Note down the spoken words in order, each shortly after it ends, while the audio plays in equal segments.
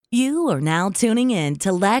You are now tuning in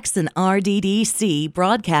to Lex and RDDC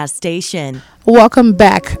broadcast station. Welcome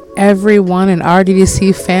back, everyone in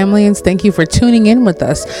RDDC family, and thank you for tuning in with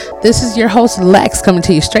us. This is your host, Lex, coming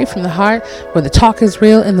to you straight from the heart, where the talk is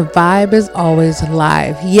real and the vibe is always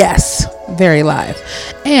live. Yes, very live.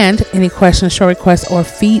 And any questions, show requests, or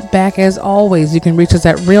feedback, as always, you can reach us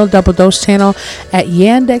at Real Double Dose Channel at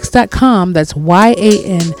yandex.com. That's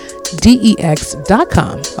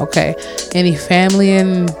YANDEX.com. Okay. Any family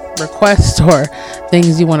and requests or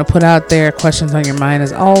things you want to put out there, questions on your mind,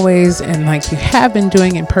 as always, and like you have been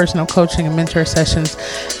doing in personal coaching and mentor sessions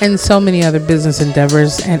and so many other business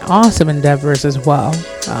endeavors and awesome endeavors as well.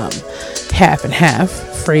 Half and half,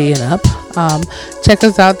 free and up. Check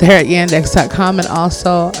us out there at yandex.com and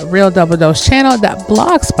also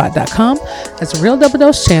realdoubledosechannel.blogspot.com. That's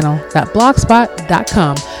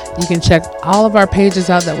realdoubledosechannel.blogspot.com. You can check all of our pages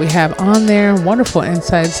out that we have on there. Wonderful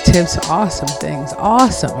insights, tips, awesome things.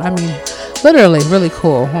 Awesome. I mean, literally really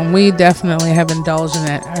cool. And we definitely have indulged in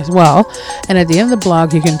that as well. And at the end of the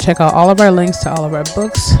blog, you can check out all of our links to all of our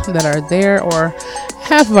books that are there, or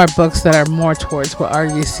half of our books that are more towards what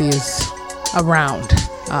RDC is around.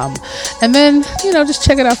 And then, just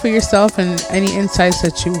check it out for yourself, and any insights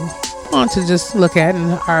that you want to just look at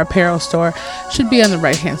in our apparel store should be on the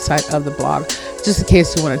right hand side of the blog, just in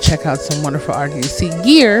case you want to check out some wonderful RDC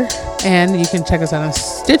gear. And you can check us out on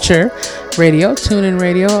Stitcher Radio, TuneIn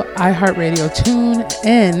Radio, iHeartRadio,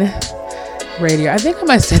 TuneIn Radio. I think I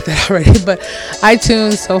might have said that already, but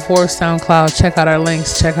iTunes, so forth, SoundCloud. Check out our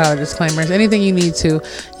links, check out our disclaimers, anything you need to.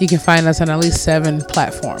 You can find us on at least 7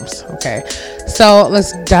 platforms. Okay, so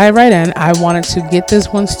let's dive right in. I wanted to get this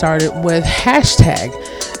one started with hashtag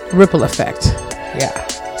ripple effect. Yeah,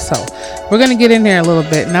 so we're going to get in there a little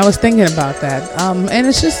bit, and I was thinking about that, and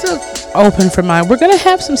it's just open for mine. We're going to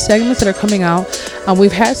have some segments that are coming out.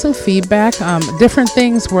 We've had some feedback, different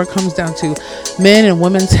things where it comes down to men and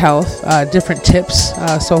women's health, different tips,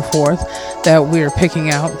 so forth, that we're picking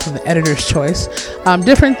out from the editor's choice.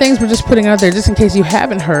 Different things we're just putting out there just in case you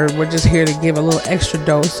haven't heard. We're just here to give a little extra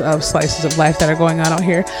dose of slices of life that are going on out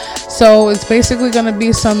here. So it's basically going to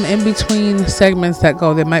be some in-between segments that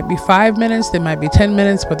go. They might be 5 minutes, they might be 10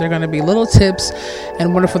 minutes, but they're going to be little tips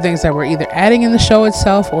and wonderful things that we're either adding in the show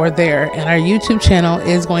itself or there. And our YouTube channel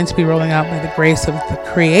is going to be rolling out by the grace of the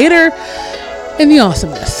Creator and the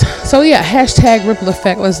awesomeness. So yeah, hashtag ripple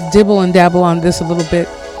effect. Let's dibble and dabble on this a little bit.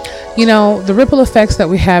 The ripple effects that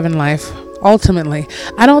we have in life, ultimately,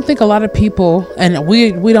 I don't think a lot of people, and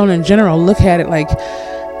we don't in general, look at it like,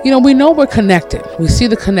 we know we're connected. We see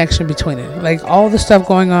the connection between it. Like all the stuff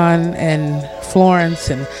going on in Florence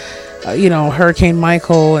and, Hurricane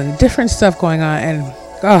Michael and different stuff going on. And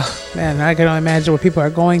oh man, I can only imagine what people are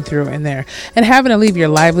going through in there, and having to leave your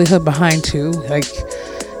livelihood behind too. Like,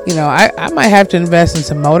 I might have to invest in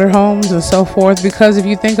some motorhomes and so forth, because if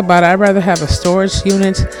you think about it, I'd rather have a storage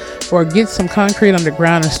unit or get some concrete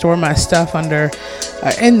underground and store my stuff under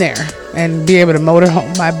in there and be able to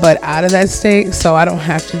motorhome my butt out of that state, so I don't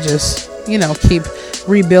have to just keep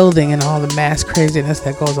rebuilding and all the mass craziness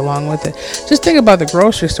that goes along with it. Just think about the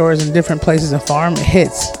grocery stores and different places and farm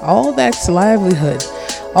hits. All that's livelihood.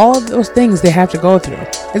 All of those things they have to go through.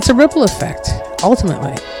 It's a ripple effect,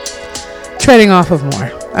 ultimately. Trading off of more.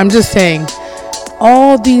 I'm just saying,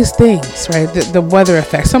 all these things, right? The weather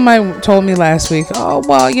effect. Somebody told me last week, oh,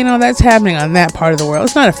 well, that's happening on that part of the world.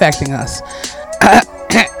 It's not affecting us.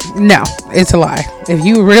 No, it's a lie. If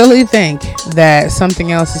you really think that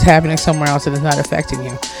something else is happening somewhere else and it's not affecting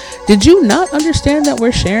you, did you not understand that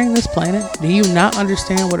we're sharing this planet? Do you not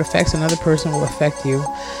understand what affects another person will affect you?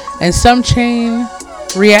 And some chain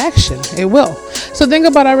reaction, it will. So think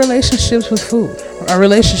about our relationships with food, our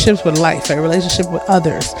relationships with life, our relationship with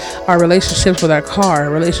others, our relationships with our car,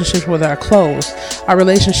 our relationships with our clothes, our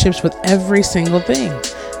relationships with every single thing.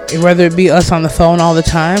 Whether it be us on the phone all the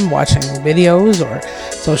time, watching videos or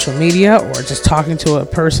social media, or just talking to a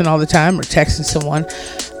person all the time or texting someone,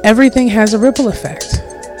 everything has a ripple effect,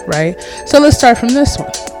 right? So let's start from this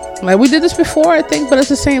one. Like we did this before, I think, but it's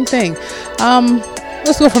the same thing.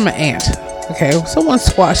 Let's go from an ant. Okay, someone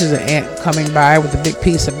squashes an ant coming by with a big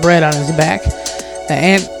piece of bread on his back. The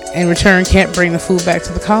ant, in return, can't bring the food back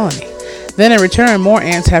to the colony. Then in return, more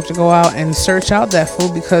ants have to go out and search out that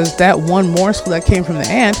food, because that one morsel that came from the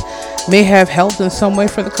ant may have helped in some way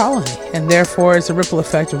for the colony. And therefore, it's a ripple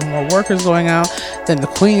effect of more workers going out, then the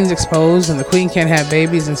queen's exposed, and the queen can't have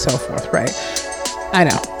babies and so forth, right? I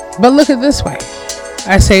know. But look at it this way.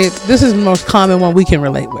 I say this is the most common one we can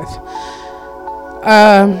relate with.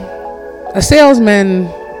 A salesman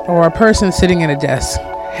or a person sitting at a desk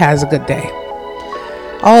has a good day.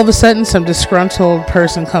 All of a sudden, some disgruntled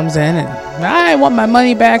person comes in and, I want my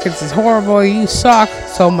money back. It's horrible. You suck.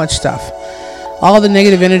 So much stuff. All the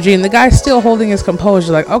negative energy, and the guy's still holding his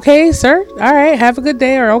composure, like, okay, sir, all right, have a good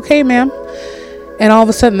day, or okay, ma'am. And all of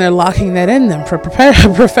a sudden, they're locking that in them for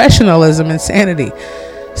professionalism and sanity.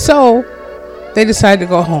 So they decide to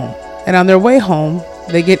go home. And on their way home,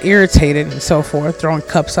 they get irritated and so forth, throwing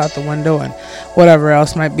cups out the window and whatever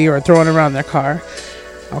else might be, or throwing around their car.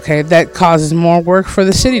 Okay, that causes more work for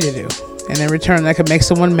the city to do. And in return, that could make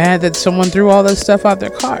someone mad that someone threw all this stuff out their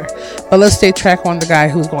car. But let's stay track on the guy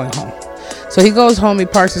who's going home. So he goes home, he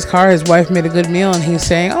parks his car, his wife made a good meal, and he's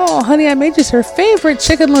saying, oh, honey, I made you her favorite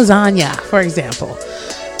chicken lasagna, for example.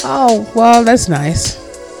 Oh, well, that's nice.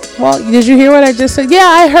 Well, did you hear what I just said? Yeah,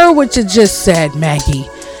 I heard what you just said, Maggie.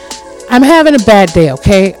 I'm having a bad day,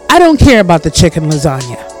 okay? I don't care about the chicken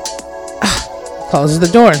lasagna. Closes the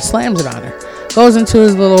door and slams it on her. Goes into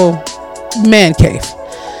his little man cave.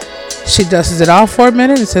 She dusts it off for a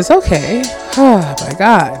minute and says, okay, oh my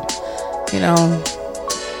God, you know,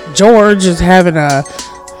 George is having a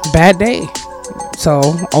bad day. So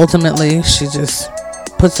ultimately she just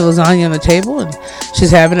puts the lasagna on the table, and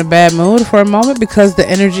she's having a bad mood for a moment because the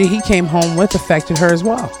energy he came home with affected her as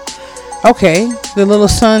well. Okay, the little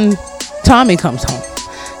son Tommy comes home.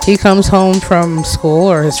 He comes home from school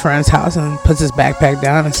or his friend's house and puts his backpack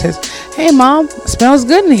down and says, hey, Mom, it smells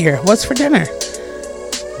good in here. What's for dinner?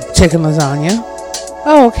 Chicken lasagna.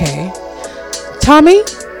 Oh, okay. Tommy,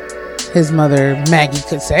 his mother, Maggie,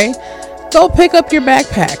 could say, go pick up your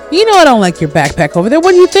backpack. You know I don't like your backpack over there.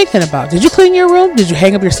 What are you thinking about? Did you clean your room? Did you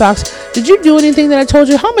hang up your socks? Did you do anything that I told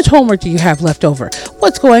you? How much homework do you have left over?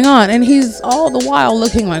 What's going on? And he's all the while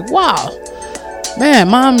looking like, wow. Man,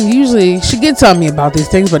 Mom, usually she gets on me about these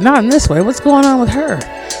things, but not in this way. What's going on with her?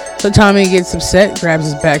 So Tommy gets upset, grabs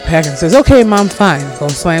his backpack and says, okay, Mom, fine.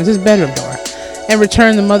 Goes, slams his bedroom door. In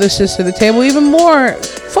return, the mother sits to the table even more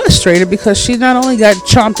frustrated because she not only got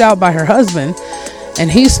chomped out by her husband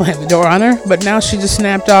and he slammed the door on her, but now she just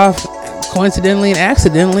snapped off coincidentally and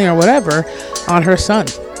accidentally or whatever on her son.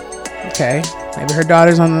 Okay, maybe her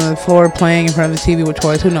daughter's on the floor playing in front of the TV with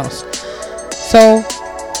toys, who knows. So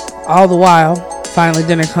all the while, finally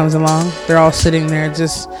dinner comes along. They're all sitting there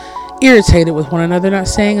just irritated with one another, not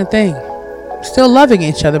saying a thing. Still loving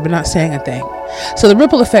each other, but not saying a thing. So the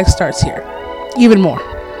ripple effect starts here, even more.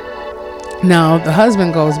 Now the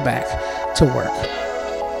husband goes back to work.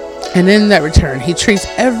 And in that return, he treats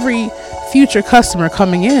every future customer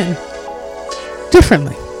coming in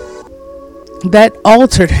differently. That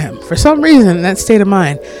altered him. For some reason, in that state of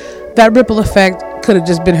mind, that ripple effect could have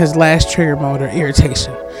just been his last trigger mode or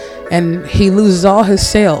irritation. And he loses all his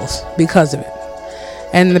sales because of it.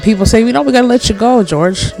 And the people say, we got to let you go,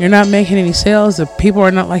 George. You're not making any sales. The people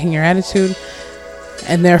are not liking your attitude.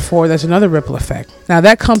 And therefore, there's another ripple effect. Now,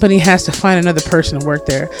 that company has to find another person to work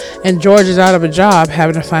there. And George is out of a job,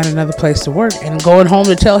 having to find another place to work and going home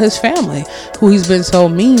to tell his family, who he's been so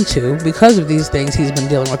mean to because of these things he's been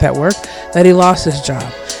dealing with at work, that he lost his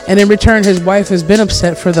job. And in return, his wife has been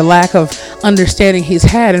upset for the lack of understanding he's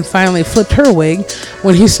had and finally flipped her wig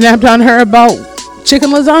when he snapped on her about chicken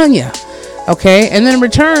lasagna. Okay, and then in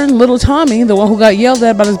return, little Tommy, the one who got yelled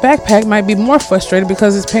at about his backpack, might be more frustrated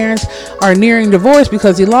because his parents are nearing divorce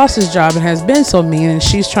because he lost his job and has been so mean, and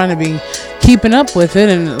she's trying to be keeping up with it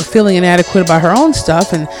and feeling inadequate about her own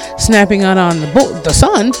stuff and snapping out on the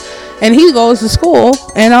son. And he goes to school,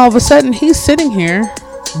 and all of a sudden he's sitting here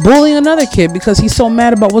bullying another kid because he's so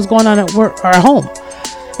mad about what's going on at work or at home.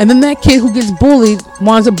 And then that kid who gets bullied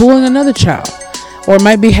winds up bullying another child. Or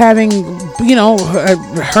might be having,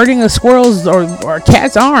 hurting a squirrel's or a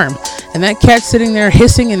cat's arm. And that cat's sitting there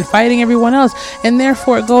hissing and fighting everyone else. And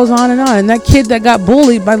therefore it goes on. And that kid that got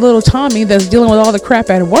bullied by little Tommy, that's dealing with all the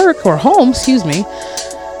crap at work or home, is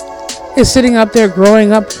sitting up there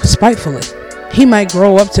growing up spitefully. He might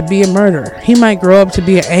grow up to be a murderer. He might grow up to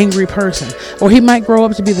be an angry person. Or he might grow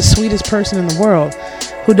up to be the sweetest person in the world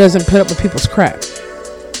who doesn't put up with people's crap.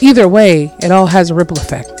 Either way, it all has a ripple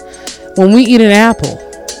effect. When we eat an apple,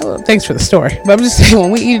 thanks for the story, but I'm just saying,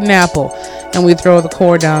 when we eat an apple and we throw the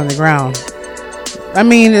core down on the ground,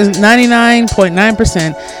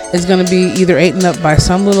 99.9% is going to be either eaten up by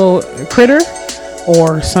some little critter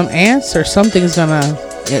or some ants, or something's going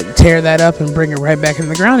to tear that up and bring it right back into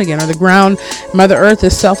the ground again. Or the ground, Mother Earth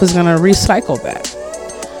itself, is going to recycle that.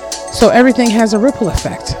 So everything has a ripple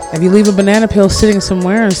effect. If you leave a banana peel sitting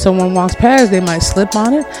somewhere and someone walks past, they might slip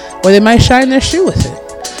on it, or they might shine their shoe with it.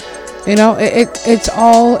 It's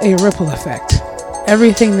all a ripple effect.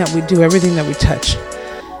 Everything that we do, everything that we touch,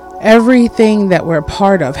 everything that we're a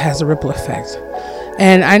part of has a ripple effect.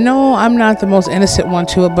 And I know I'm not the most innocent one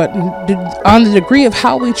to it, but on the degree of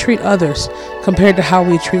how we treat others compared to how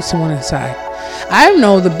we treat someone inside, I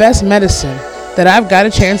know the best medicine that I've got a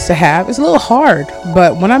chance to have is a little hard,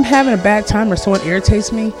 but when I'm having a bad time or someone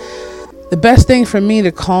irritates me, the best thing for me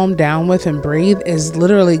to calm down with and breathe is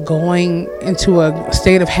literally going into a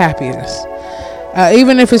state of happiness.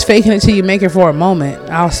 Even if it's faking it till you make it for a moment,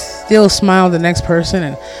 I'll still smile at the next person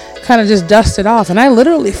and kind of just dust it off. And I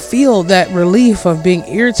literally feel that relief of being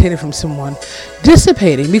irritated from someone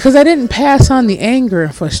dissipating, because I didn't pass on the anger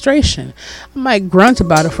and frustration. I might grunt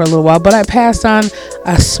about it for a little while, but I passed on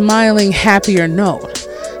a smiling, happier note.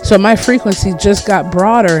 So my frequency just got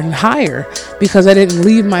broader and higher because I didn't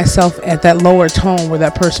leave myself at that lower tone where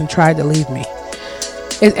that person tried to leave me.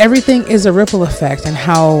 Everything is a ripple effect in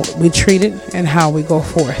how we treat it and how we go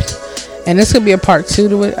forth. And this could be a part 2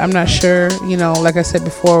 to it. I'm not sure. Like I said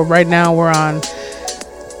before, right now we're on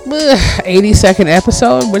 82nd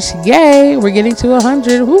episode, which, yay, we're getting to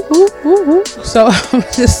 100. Woo, woo, woo, woo. So I'm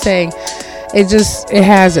just saying, it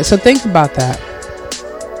has it. So think about that.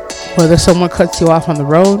 Whether someone cuts you off on the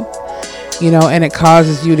road, and it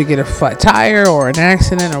causes you to get a flat tire or an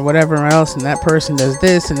accident or whatever else, and that person does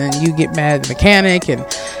this, and then you get mad at the mechanic and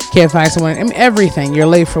can't find someone. I mean, everything. You're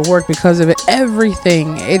late for work because of it.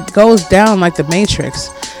 Everything. It goes down like the Matrix.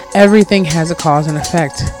 Everything has a cause and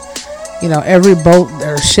effect. Every boat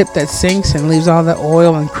or ship that sinks and leaves all the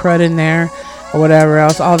oil and crud in there or whatever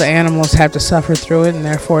else, all the animals have to suffer through it, and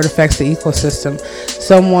therefore it affects the ecosystem.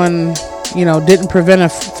 Someone didn't prevent a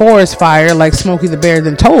forest fire like Smokey the Bear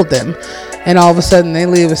then told them, and all of a sudden they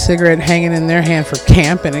leave a cigarette hanging in their hand for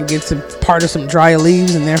camp, and it gets a part of some dry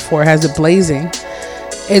leaves and therefore has it blazing.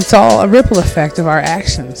 It's all a ripple effect of our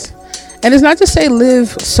actions. And it's not to say live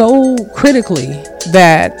so critically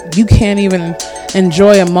that you can't even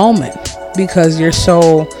enjoy a moment because you're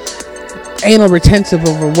so anal retentive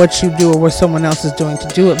over what you do or what someone else is doing to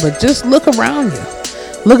do it, but just look around you.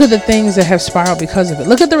 Look at the things that have spiraled because of it.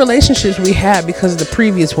 Look at the relationships we had because of the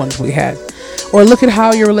previous ones we had. Or look at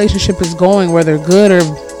how your relationship is going, whether good or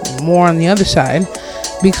more on the other side,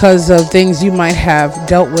 because of things you might have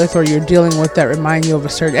dealt with or you're dealing with that remind you of a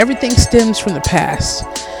certain. Everything stems from the past,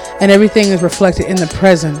 and everything is reflected in the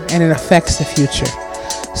present, and it affects the future.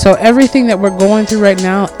 So everything that we're going through right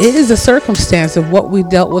now is a circumstance of what we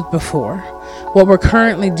dealt with before, what we're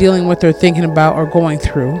currently dealing with or thinking about or going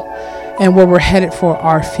through, and where we're headed for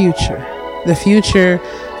our future. The future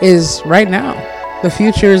is right now. The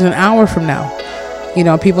future is an hour from now.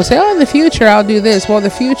 People say, in the future, I'll do this. Well,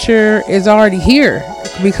 the future is already here,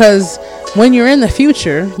 because when you're in the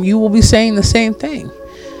future, you will be saying the same thing.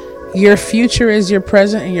 Your future is your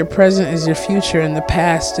present, and your present is your future, and the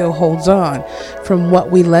past still holds on from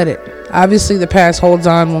what we let it. Obviously, the past holds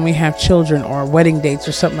on when we have children or wedding dates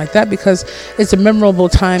or something like that, because it's a memorable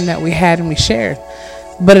time that we had and we shared.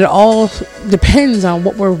 But it all depends on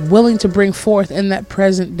what we're willing to bring forth in that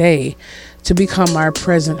present day to become our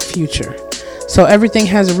present future. So everything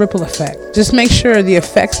has a ripple effect. Just make sure the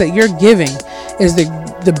effects that you're giving is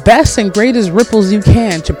the best and greatest ripples you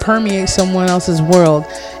can to permeate someone else's world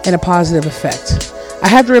in a positive effect. I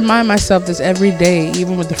have to remind myself this every day,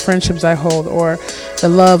 even with the friendships I hold or the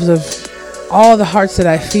loves of all the hearts that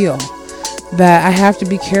I feel, that I have to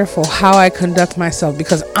be careful how I conduct myself,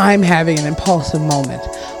 because I'm having an impulsive moment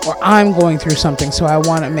or I'm going through something, so I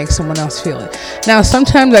want to make someone else feel it. Now,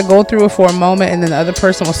 sometimes I go through it for a moment and then the other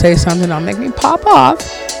person will say something that'll make me pop off.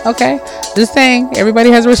 Okay, just saying, everybody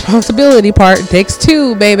has a responsibility part. It takes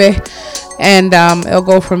two, baby. And it'll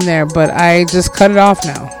go from there. But I just cut it off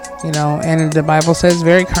now. And the Bible says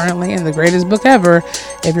very currently in the greatest book ever,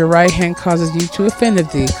 if your right hand causes you to offend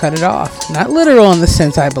thee, cut it off. Not literal in the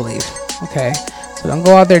sense, I believe. Okay, so don't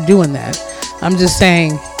go out there doing that. I'm just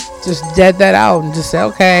saying, just dead that out and just say,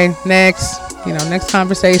 okay, next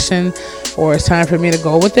conversation, or it's time for me to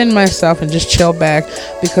go within myself and just chill back,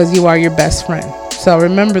 because you are your best friend. So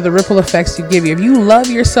remember the ripple effects you give you. If you love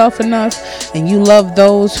yourself enough and you love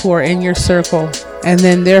those who are in your circle, and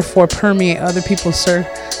then therefore permeate other people's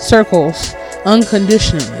circles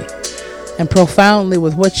unconditionally and profoundly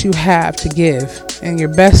with what you have to give and your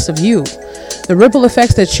best of you, the ripple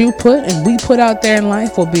effects that you put and we put out there in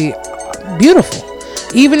life will be beautiful.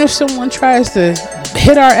 Even if someone tries to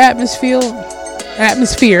hit our atmosphere, that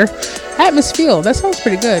sounds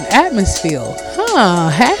pretty good. Atmosphere.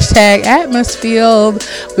 Hashtag atmosphere.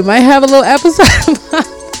 We might have a little episode.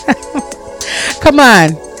 Come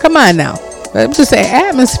on now. Let's just say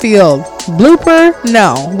atmosphere. Blooper?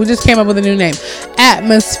 No, we just came up with a new name.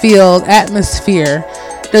 Atmosphere.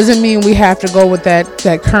 Doesn't mean we have to go with that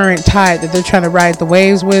current tide that they're trying to ride the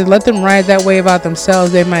waves with. Let them ride that wave out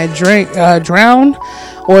themselves. They might drown,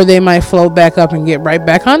 or they might float back up and get right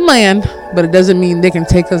back on land, but it doesn't mean they can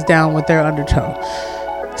take us down with their undertow.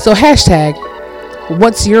 So hashtag,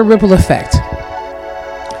 what's your ripple effect?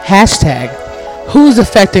 Hashtag, who's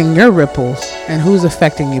affecting your ripples and who's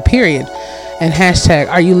affecting you, period. And hashtag,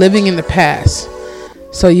 are you living in the past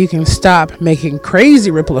so you can stop making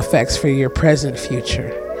crazy ripple effects for your present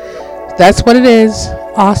future? That's what it is.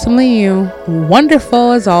 Awesomely you.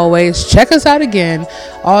 Wonderful as always. Check us out again.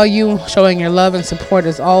 All you showing your love and support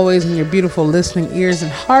as always in your beautiful listening ears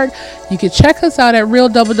and heart. You can check us out at Real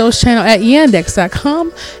Double Dose Channel at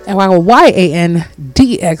yandex.com and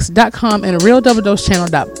YANDX.com and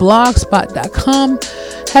realdoubledosechannel.blogspot.com.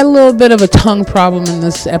 Had a little bit of a tongue problem in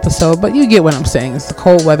this episode, but you get what I'm saying. It's the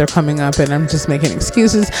cold weather coming up and I'm just making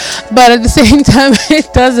excuses. But at the same time,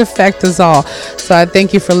 it does affect us all. So I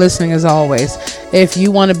thank you for listening as always. If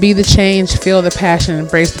you want to be the change, feel the passion,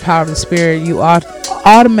 embrace the power of the spirit, you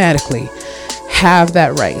automatically have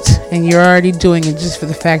that right. And you're already doing it just for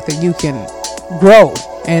the fact that you can grow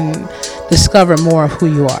and discover more of who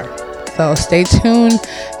you are. So stay tuned.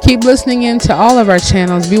 Keep listening in to all of our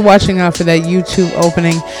channels. Be watching out for that YouTube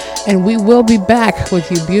opening. And we will be back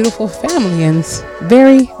with you beautiful familians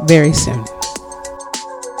very, very soon.